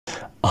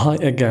Hi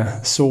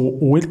again. So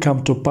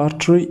welcome to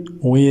part 3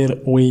 where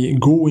we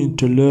going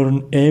to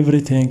learn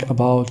everything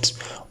about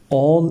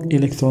all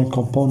electronic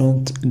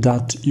components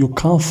that you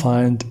can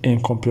find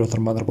in computer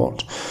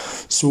motherboard.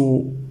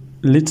 So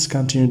let's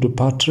continue to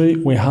part 3.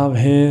 We have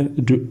here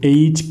the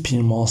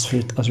 8-pin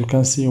MOSFET. As you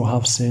can see, we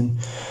have seen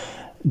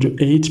the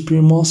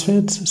 8-pin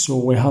MOSFET. So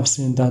we have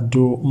seen that the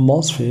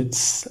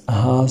MOSFET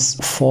has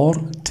 4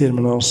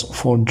 terminals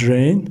for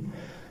drain,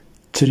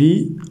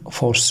 3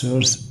 for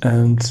source,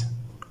 and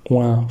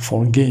 1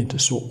 for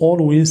gate. So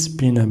always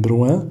pin number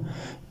 1,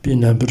 pin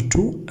number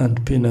 2,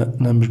 and pin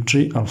number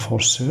 3 are for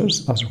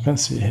source, as you can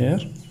see here.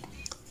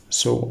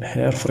 So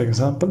here, for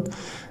example,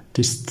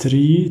 these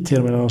 3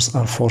 terminals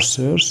are for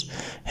source.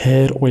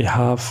 Here we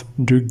have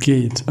the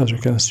gate. As you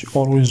can see,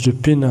 always the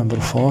pin number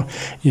 4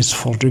 is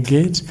for the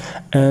gate,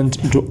 and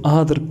the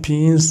other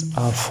pins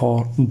are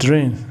for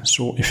drain.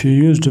 So if you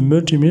use the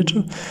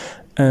multimeter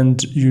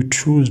and you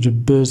choose the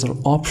buzzer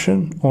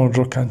option or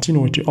the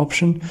continuity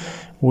option,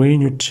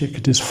 when you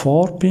check these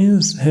 4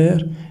 pins here,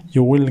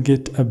 you will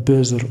get a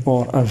buzzer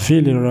or a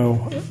very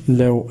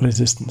low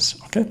resistance.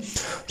 Okay,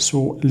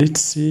 so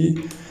let's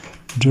see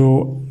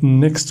the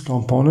next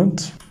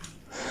component.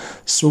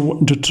 So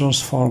the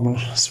transformer.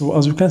 So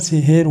as you can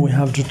see here, we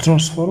have the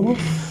transformer.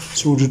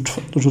 So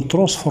the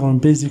transformer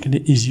basically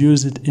is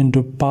used in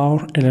the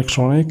power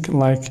electronic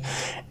like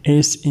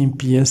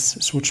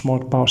SMPS, switch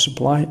mode power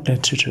supply,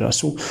 etc.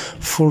 So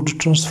for the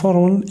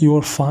transformer, you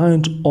will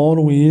find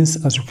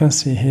always, as you can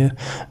see here,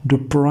 the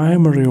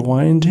primary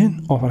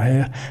winding over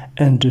here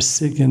and the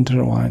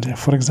secondary winding.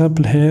 For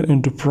example, here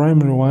in the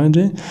primary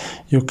winding,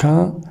 you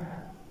can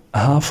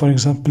have, for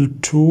example,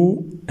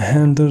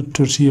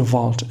 230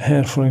 volt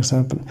here, for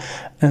example,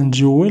 and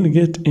you will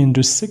get in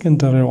the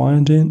secondary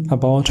winding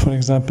about, for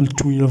example,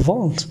 12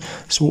 volts.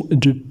 So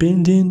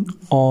depending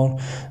on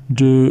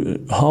the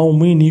how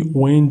many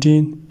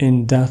winding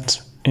in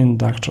that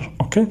inductor.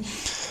 Okay,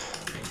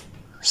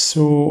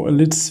 so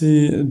let's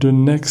see the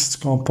next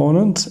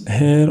component.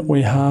 Here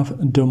we have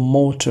the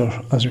motor,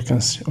 as you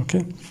can see.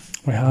 Okay,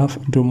 we have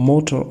the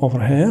motor over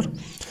here.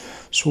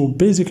 So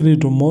basically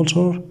the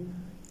motor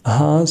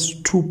has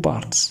 2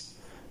 parts: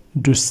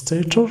 the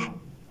stator,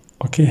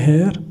 okay,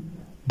 here,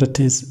 that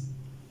is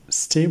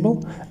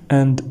stable,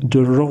 and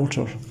the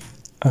rotor,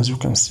 as you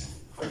can see.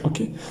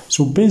 Okay,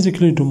 so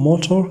basically the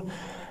motor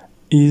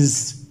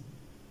is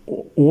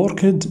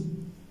worked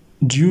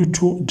due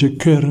to the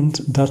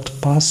current that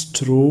pass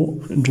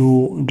through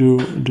the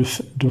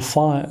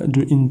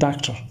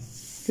inductor,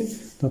 okay,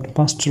 that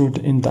pass through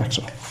the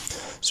inductor.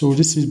 So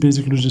this is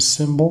basically the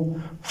symbol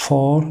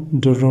for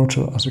the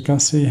rotor. As you can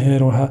see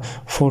here, we have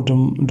for the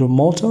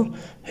motor,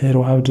 here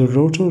we have the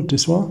rotor,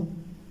 this one,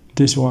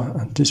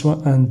 and this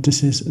one, and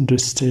this is the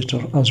stator,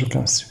 as you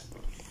can see.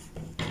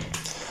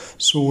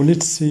 So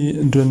let's see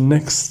the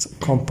next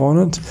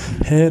component.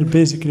 Here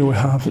basically we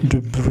have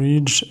the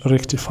bridge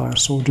rectifier.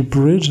 So the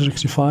bridge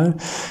rectifier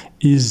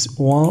is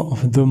one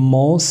of the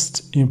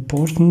most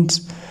important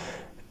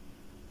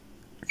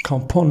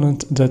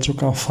component that you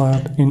can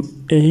find in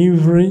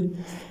every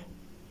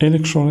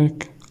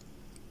electronic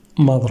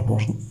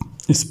motherboard,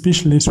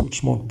 especially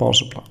switch mode power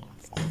supply.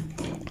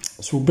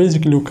 So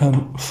basically you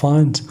can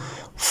find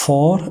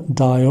 4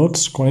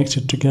 diodes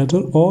connected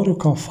together, or you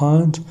can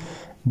find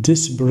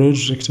this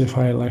bridge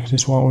rectifier like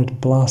this one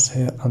with plus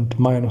here and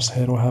minus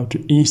here. We have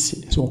the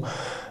AC. So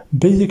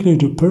basically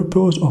the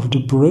purpose of the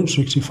bridge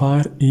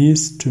rectifier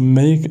is to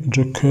make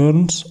the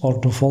current or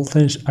the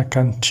voltage a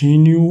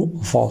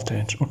continuous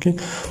voltage. Okay,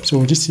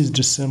 so this is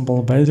the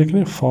symbol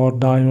basically for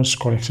diodes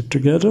connected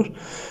together.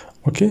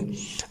 Okay,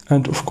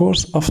 and of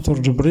course after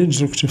the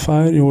bridge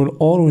rectifier you will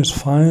always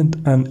find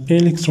an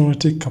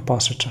electrolytic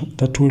capacitor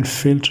that will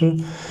filter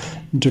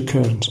the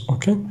current.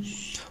 Okay,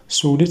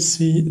 so let's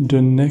see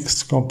the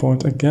next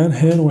component. Again,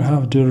 here we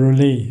have the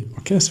relay.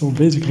 Okay, so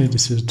basically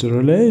this is the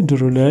relay. The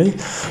relay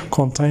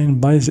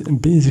contains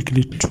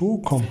basically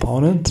 2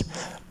 components: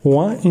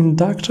 one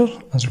inductor,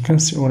 as you can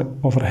see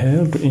over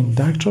here, the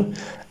inductor,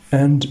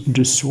 and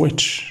the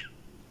switch.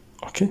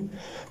 Okay,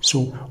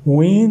 so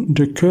when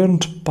the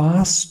current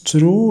passes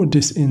through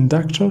this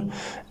inductor,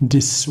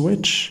 this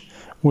switch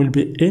will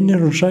be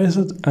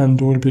energized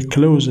and will be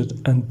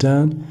closed, and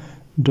then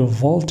the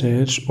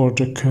voltage or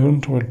the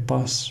current will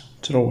pass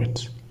through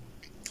it.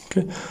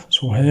 Okay,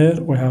 so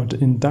here we have the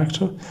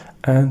inductor,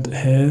 and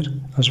here,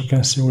 as you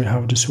can see, we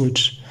have the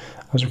switch.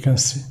 As you can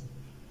see,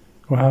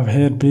 we have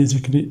here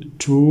basically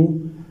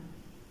 2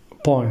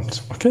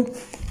 points. Okay,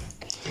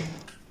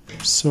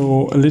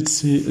 so let's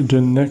see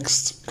the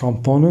next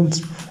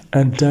component,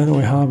 and then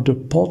we have the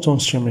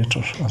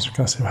potentiometer. As you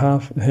can see, we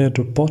have here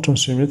the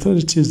potentiometer.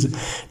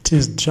 It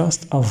is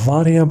just a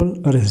variable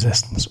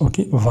resistance.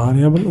 Okay,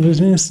 variable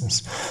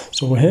resistance.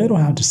 So here we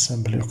have the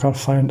symbol. You can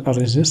find a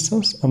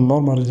resistance, a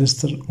normal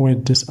resistor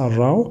with this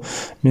arrow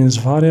means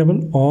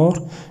variable, or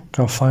you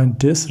can find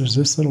this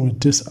resistor with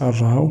this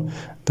arrow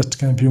that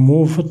can be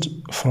moved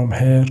from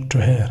here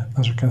to here,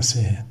 as you can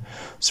see here.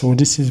 So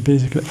this is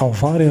basically a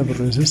variable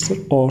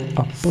resistor or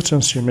a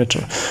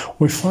potentiometer.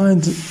 We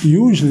find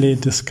usually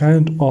this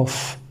kind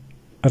of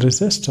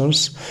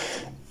resistors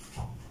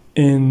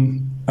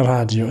in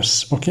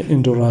radios, okay,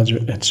 in the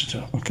radio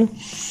etcher, okay.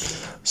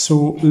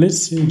 So let's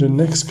see the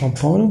next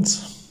component,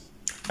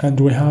 and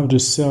we have the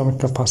ceramic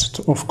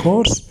capacitor. Of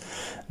course,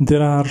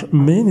 there are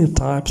many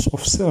types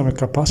of ceramic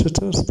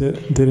capacitors.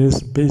 There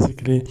is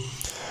basically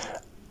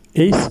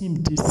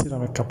SMD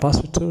ceramic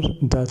capacitor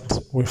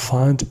that we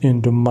find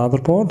in the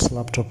motherboards,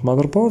 laptop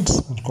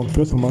motherboards and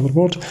computer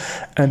motherboard.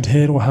 And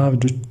here we have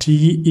the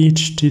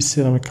THT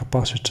ceramic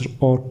capacitor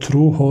or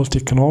through hole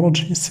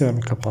technology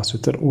ceramic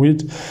capacitor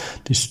with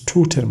these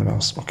two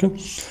terminals, okay.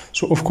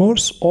 So of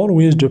course,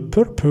 always the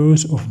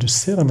purpose of the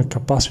ceramic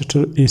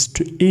capacitor is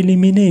to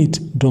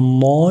eliminate the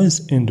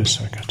noise in the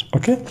circuit,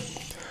 okay.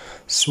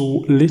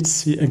 So let's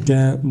see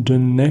again the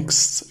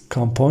next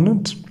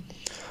component.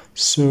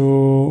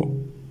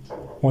 So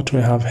what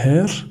we have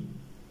here,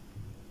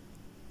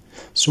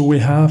 so we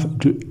have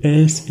the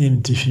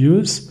SMD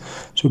fuse.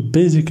 So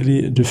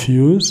basically the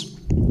fuse,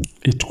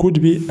 it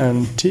could be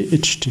an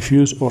THT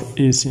fuse or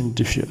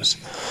SMD fuse.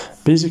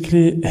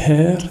 Basically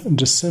here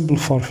the symbol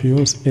for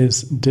fuse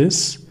is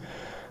this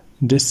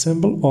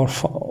symbol,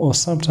 or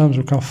sometimes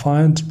you can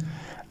find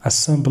a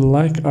symbol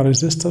like a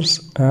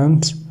resistors,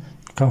 and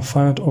you can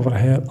find over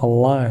here a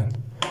line,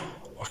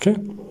 okay.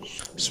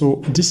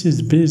 So this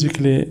is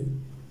basically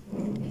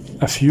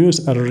a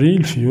fuse, a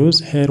real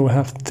fuse. Here we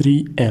have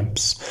 3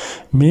 amps,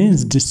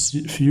 means this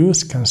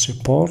fuse can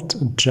support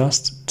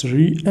just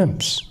 3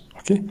 amps,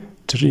 okay,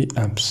 3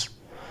 amps,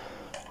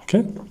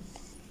 okay.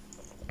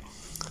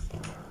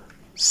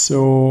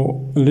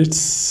 So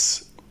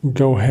let's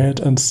go ahead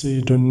and see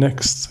the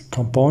next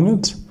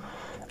component.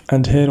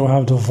 And here we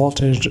have the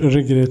voltage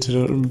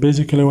regulator.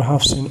 Basically, we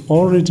have seen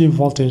already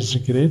voltage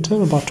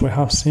regulator, but we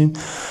have seen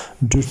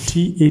the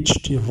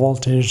THT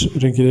voltage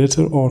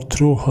regulator or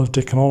through hole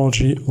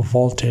technology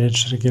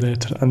voltage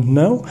regulator. And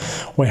now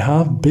we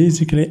have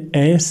basically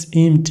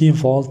SMD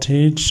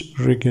voltage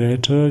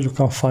regulator. You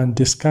can find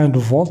this kind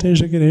of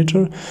voltage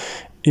regulator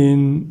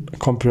in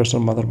computer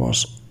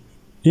motherboards.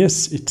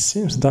 Yes, it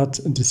seems that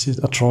this is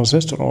a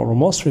transistor or a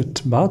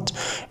MOSFET, but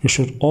you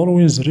should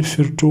always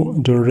refer to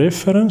the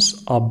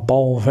reference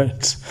above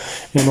it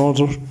in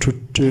order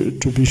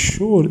to be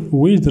sure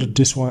whether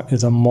this one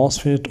is a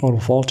MOSFET or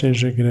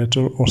voltage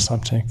regulator or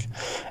something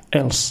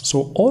else.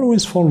 So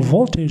always for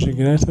voltage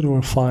regulator, you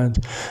will find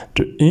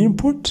the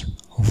input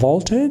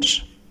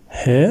voltage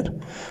here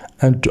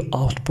and the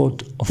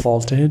output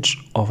voltage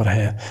over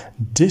here.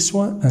 This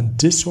one and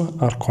this one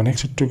are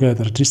connected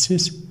together. This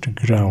is the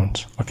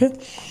ground, okay.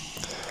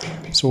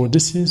 So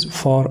this is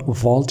for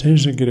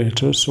voltage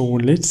regulator. So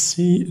let's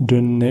see the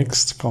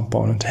next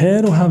component.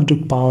 Here we have the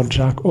power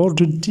jack or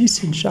the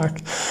DC jack,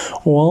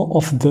 one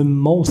of the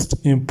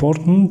most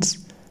important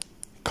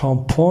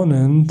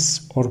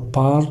components or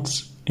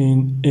parts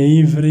in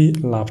every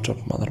laptop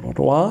motherboard.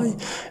 Why?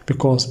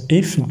 Because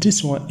if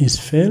this one is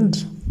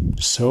failed,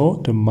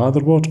 so the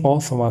motherboard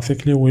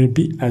automatically will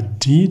be a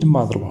dead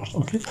motherboard,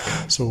 okay.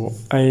 So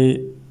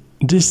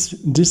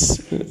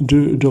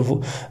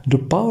the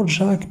power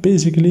jack,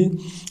 basically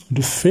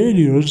the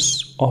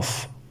failures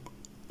of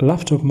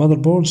laptop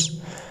motherboards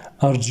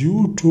are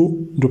due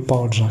to the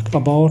power jack.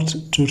 About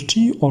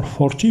 30 or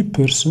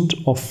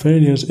 40% of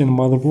failures in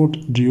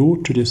motherboard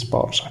due to this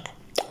power jack,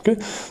 okay.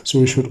 So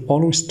you should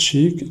always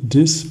check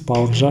this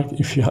power jack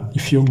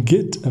if you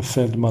get a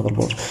failed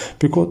motherboard,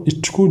 because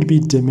it could be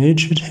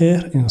damaged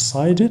here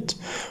inside it,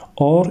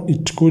 or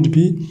it could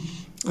be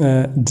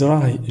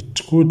dry.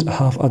 It could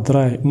have a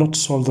dry, not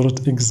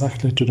soldered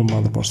exactly to the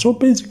motherboard. So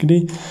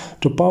basically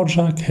the power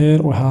jack,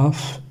 here we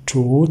have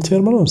 2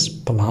 terminals,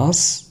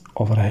 plus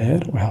over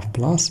here we have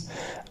plus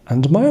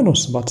and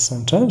minus, but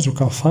sometimes you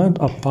can find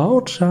a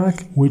power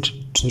jack with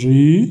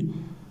 3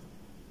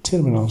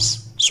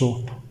 terminals,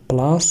 so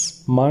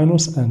plus,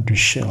 minus, and the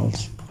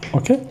shells,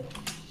 okay.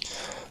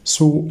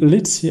 So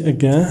let's see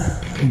again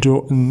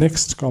the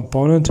next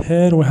component.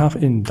 Here we have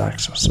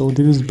inductor. So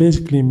there is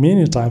basically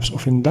many types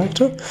of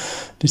inductor.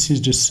 This is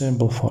the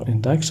symbol for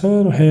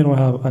inductor. Here we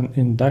have an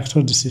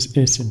inductor. This is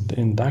SMD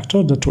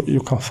inductor that you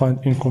can find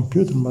in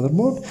computer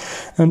motherboard.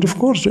 And of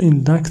course, the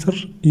inductor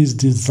is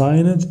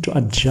designed to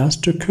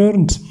adjust the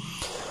current.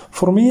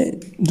 For me,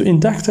 the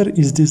inductor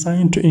is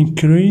designed to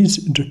increase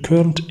the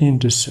current in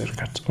the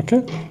circuit,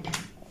 okay.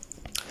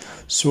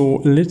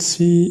 So let's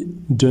see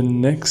the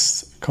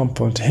next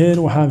component. Here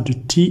we have the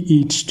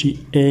THT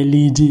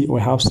LED.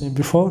 We have seen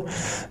before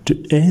the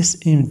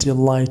SMD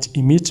light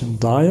emitting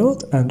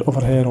diode, and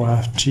over here we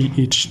have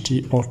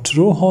THT or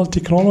through hole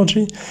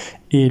technology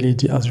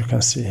LED. As you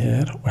can see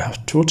here, we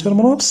have 2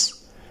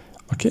 terminals,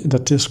 okay,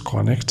 that is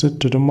connected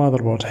to the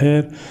motherboard.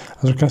 Here,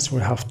 as you can see,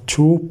 we have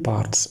 2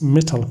 parts,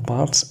 metal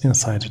parts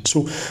inside it.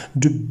 So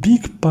the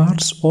big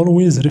parts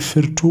always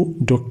refer to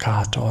the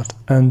cathode,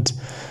 and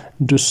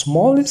the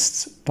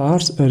smallest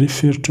parts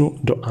refer to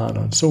the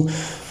anode. So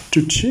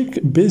To check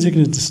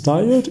basically this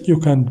diode, you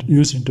can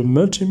use the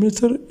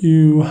multimeter.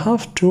 You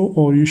have to,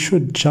 or you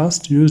should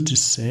just use the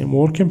same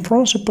working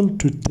principle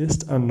to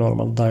test a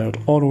normal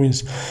diode.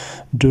 Always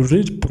the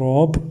red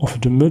probe of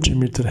the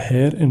multimeter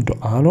here in the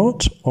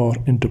anode or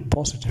in the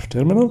positive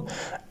terminal,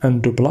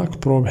 and the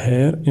black probe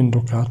here in the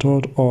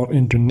cathode or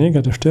in the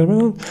negative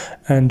terminal,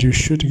 and you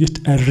should get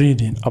a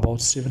reading about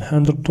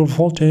 700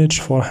 voltage,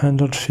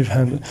 400,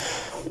 500.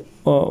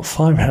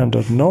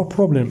 500, no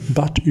problem,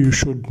 but you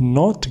should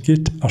not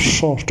get a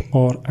short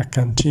or a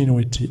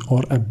continuity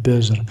or a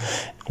buzzer.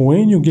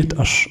 When you get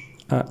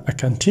a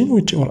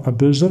continuity or a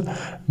buzzer,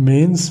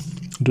 means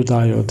the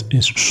diode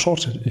is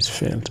shorted, is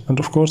failed. And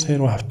of course here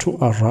we have two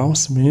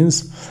arrows,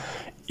 means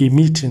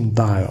emitting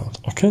diode.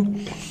 Okay,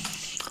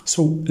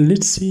 so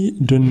let's see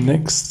the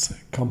next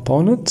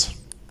component.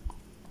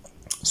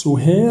 So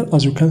here,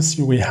 as you can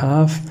see, we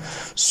have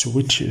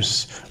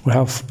switches. We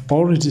have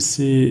already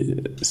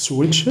see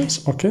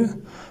switches, okay?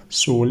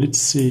 So let's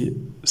see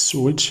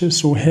switches.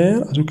 So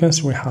here, as you can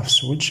see, we have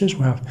switches.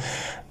 We have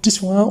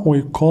this one,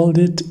 we called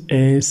it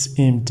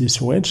SMD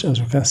switch, as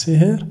you can see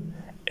here.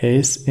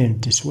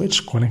 SMD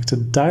switch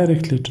connected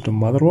directly to the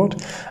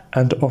motherboard,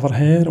 and over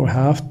here we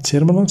have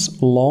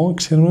terminals. Long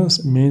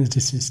terminals means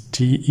this is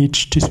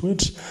THT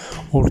switch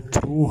or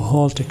through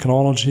hole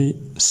technology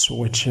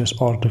switches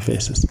or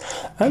devices.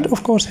 And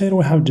of course here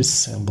we have this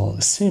symbol,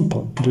 the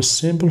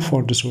symbol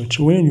for the switch.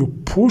 When you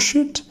push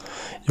it,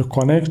 you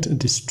connect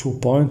these 2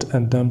 points,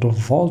 and then the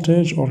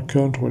voltage or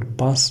current will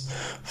pass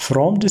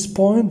from this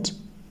point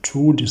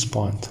to this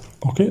point.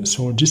 Okay,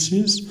 so this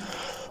is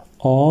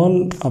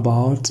all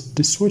about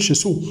the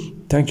switches. So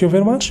thank you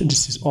very much.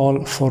 This is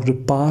all for the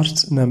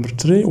part number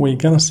 3. We're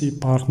gonna see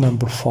part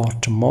number 4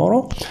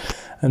 tomorrow,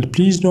 and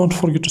please don't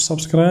forget to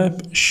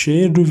subscribe,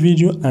 share the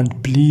video,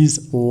 and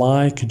please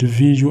like the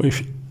video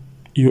if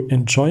you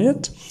enjoy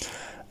it.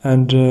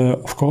 And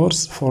of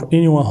course, for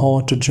anyone who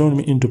wants to join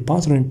me in the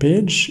Patreon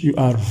page, you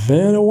are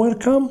very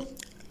welcome.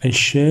 I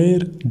share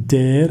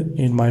there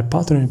in my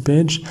Patreon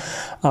page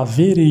a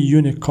very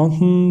unique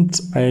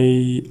content.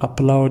 I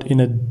upload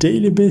in a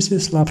daily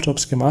basis laptop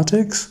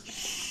schematics,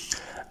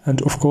 and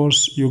of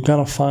course you're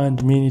gonna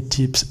find many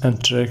tips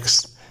and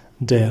tricks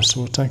there.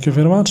 So thank you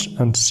very much,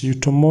 and see you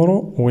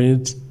tomorrow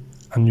with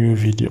a new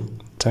video.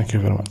 Thank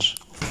you very much.